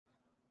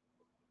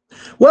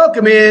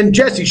Welcome in.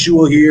 Jesse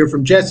Shule here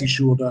from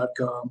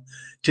jesseshule.com.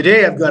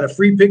 Today I've got a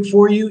free pick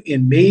for you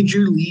in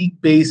Major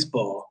League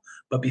Baseball.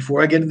 But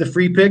before I get to the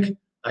free pick,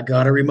 I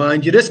got to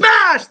remind you to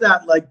smash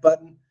that like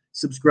button,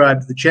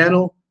 subscribe to the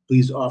channel.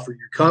 Please offer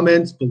your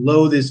comments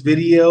below this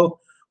video.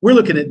 We're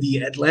looking at the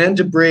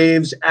Atlanta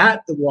Braves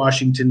at the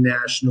Washington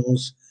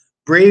Nationals.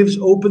 Braves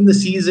open the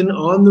season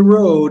on the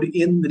road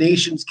in the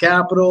nation's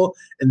capital,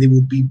 and they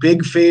will be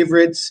big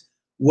favorites,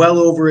 well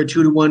over a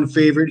 2-1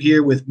 favorite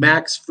here with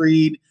Max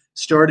Fried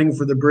starting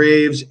for the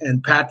Braves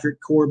and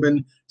Patrick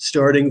Corbin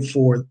starting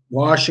for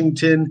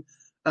Washington.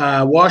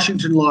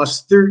 Washington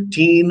lost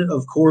 13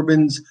 of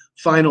Corbin's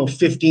final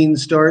 15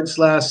 starts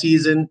last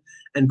season,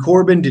 and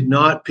Corbin did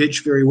not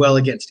pitch very well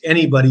against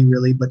anybody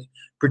really, but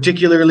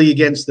particularly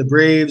against the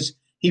Braves.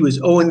 He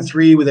was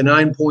 0-3 with a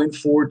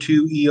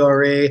 9.42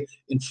 ERA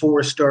in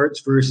 4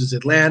 starts versus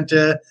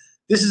Atlanta.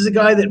 This is a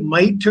guy that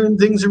might turn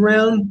things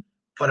around,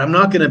 but I'm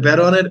not going to bet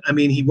on it. I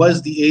mean, he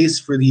was the ace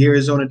for the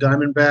Arizona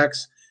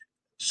Diamondbacks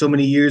so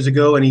many years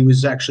ago, and he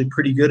was actually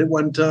pretty good at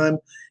one time.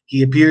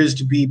 He appears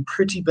to be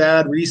pretty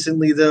bad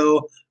recently,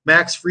 though.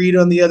 Max Fried,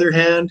 on the other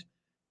hand,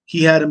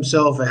 he had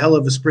himself a hell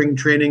of a spring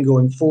training,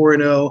 going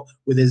 4-0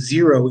 with a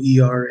 0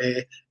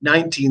 ERA,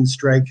 19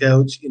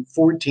 strikeouts in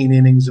 14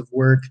 innings of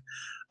work.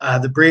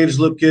 The Braves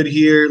look good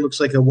here. Looks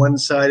like a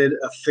one-sided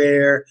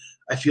affair.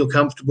 I feel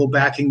comfortable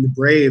backing the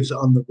Braves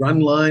on the run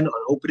line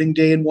on opening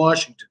day in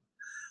Washington.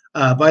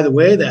 By the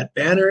way, that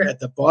banner at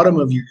the bottom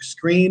of your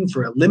screen,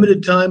 for a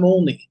limited time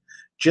only,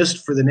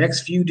 just for the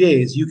next few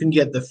days, you can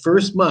get the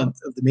first month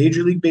of the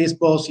Major League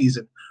Baseball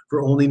season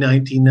for only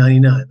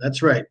 $19.99.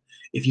 That's right.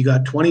 If you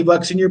got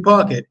 $20 in your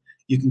pocket,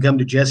 you can come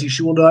to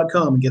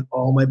jesseshule.com and get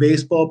all my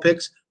baseball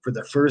picks for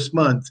the first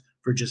month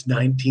for just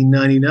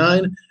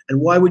 $19.99. And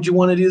why would you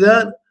want to do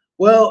that?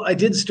 Well, I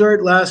did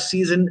start last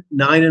season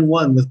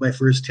 9-1 with my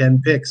first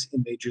 10 picks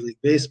in Major League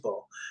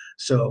Baseball.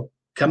 So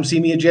come see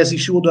me at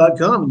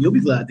jesseshule.com, and you'll be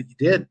glad that you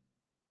did.